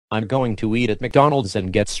I'm going to eat at McDonald's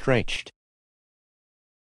and get stretched.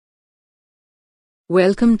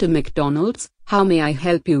 Welcome to McDonald's. How may I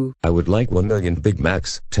help you? I would like 1 million Big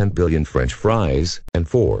Macs, 10 billion French fries, and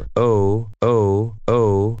 4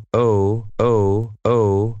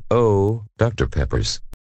 Dr. Peppers.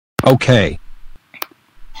 Okay.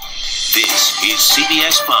 This is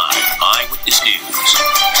CBS 5 Eyewitness News.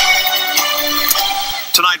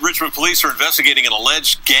 Tonight, Richmond police are investigating an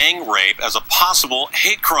alleged gang rape as a possible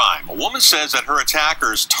hate crime. A woman says that her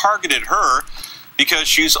attackers targeted her because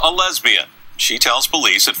she's a lesbian. She tells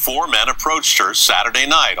police that 4 men approached her Saturday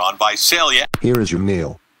night on Visalia. Here is your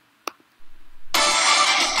meal.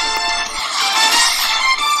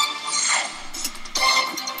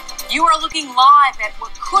 You are looking live at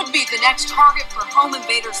what could be the next target for home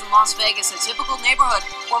invaders in Las Vegas, a typical neighborhood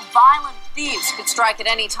where violent thieves could strike at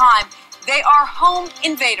any time. They are home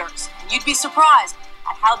invaders. You'd be surprised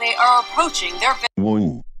at how they are approaching their victims.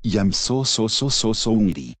 Wow, I'm so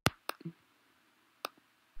hungry.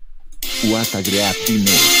 What a great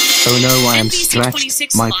dinner. Oh no, I am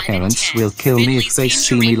stretched. My parents will kill me if they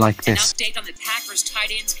see me like this. An update on the Packers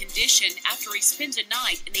tight end's condition after he spends a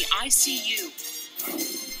night in the ICU.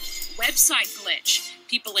 Website glitch.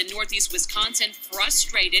 People in Northeast Wisconsin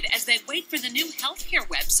frustrated as they wait for the new healthcare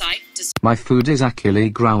website to... My food is actually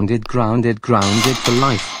grounded for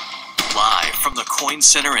life. Live from the Coin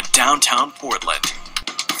Center in downtown Portland,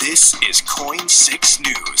 this is Coin 6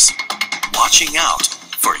 News. Watching out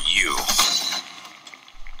for you.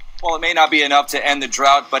 Well, it may not be enough to end the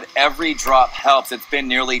drought, but every drop helps. It's been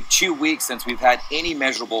nearly 2 weeks since we've had any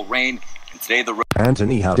measurable rain, and today the...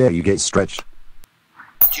 Anthony, how dare you get stretched?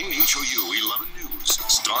 KHOU 11 News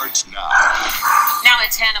starts now. Now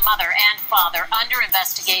it's Hannah, mother and father, under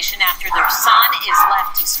investigation after their son is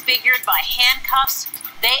left disfigured by handcuffs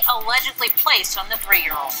they allegedly placed on the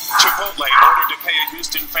 3-year-old. Chipotle ordered to pay a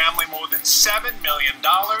Houston family more than $7 million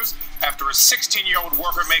after a 16-year-old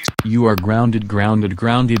worker makes... You are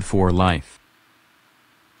grounded for life.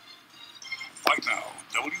 Right now,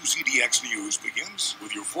 WCDX News begins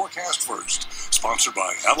with your forecast first, sponsored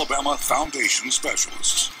by Alabama Foundation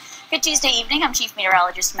Specialists. Good Tuesday evening. I'm Chief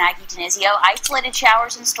Meteorologist Maggie Denizio. Isolated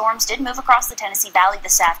showers and storms did move across the Tennessee Valley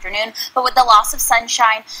this afternoon, but with the loss of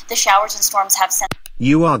sunshine, the showers and storms have sent...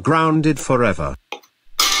 You are grounded forever. Now,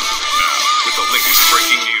 with the latest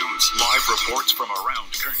breaking news, live reports from around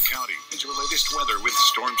Kern County, and your latest weather with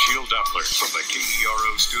Storm Shield Doppler. From the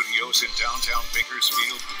KERO studios in downtown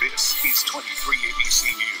Bakersfield, this is 23 ABC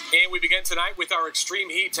News. And we begin tonight with our extreme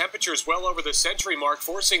heat. Temperatures well over the century mark,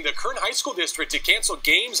 forcing the Kern High School District to cancel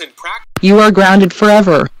games and practice. You are grounded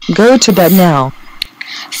forever. Go to bed now.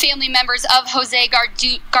 Family members of Jose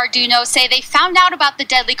Garduno say they found out about the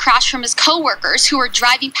deadly crash from his co-workers who were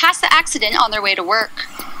driving past the accident on their way to work.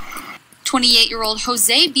 28-year-old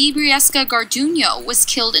Jose Briesca Garduno was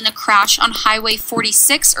killed in a crash on Highway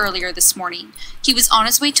 46 earlier this morning. He was on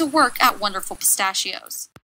his way to work at Wonderful Pistachios.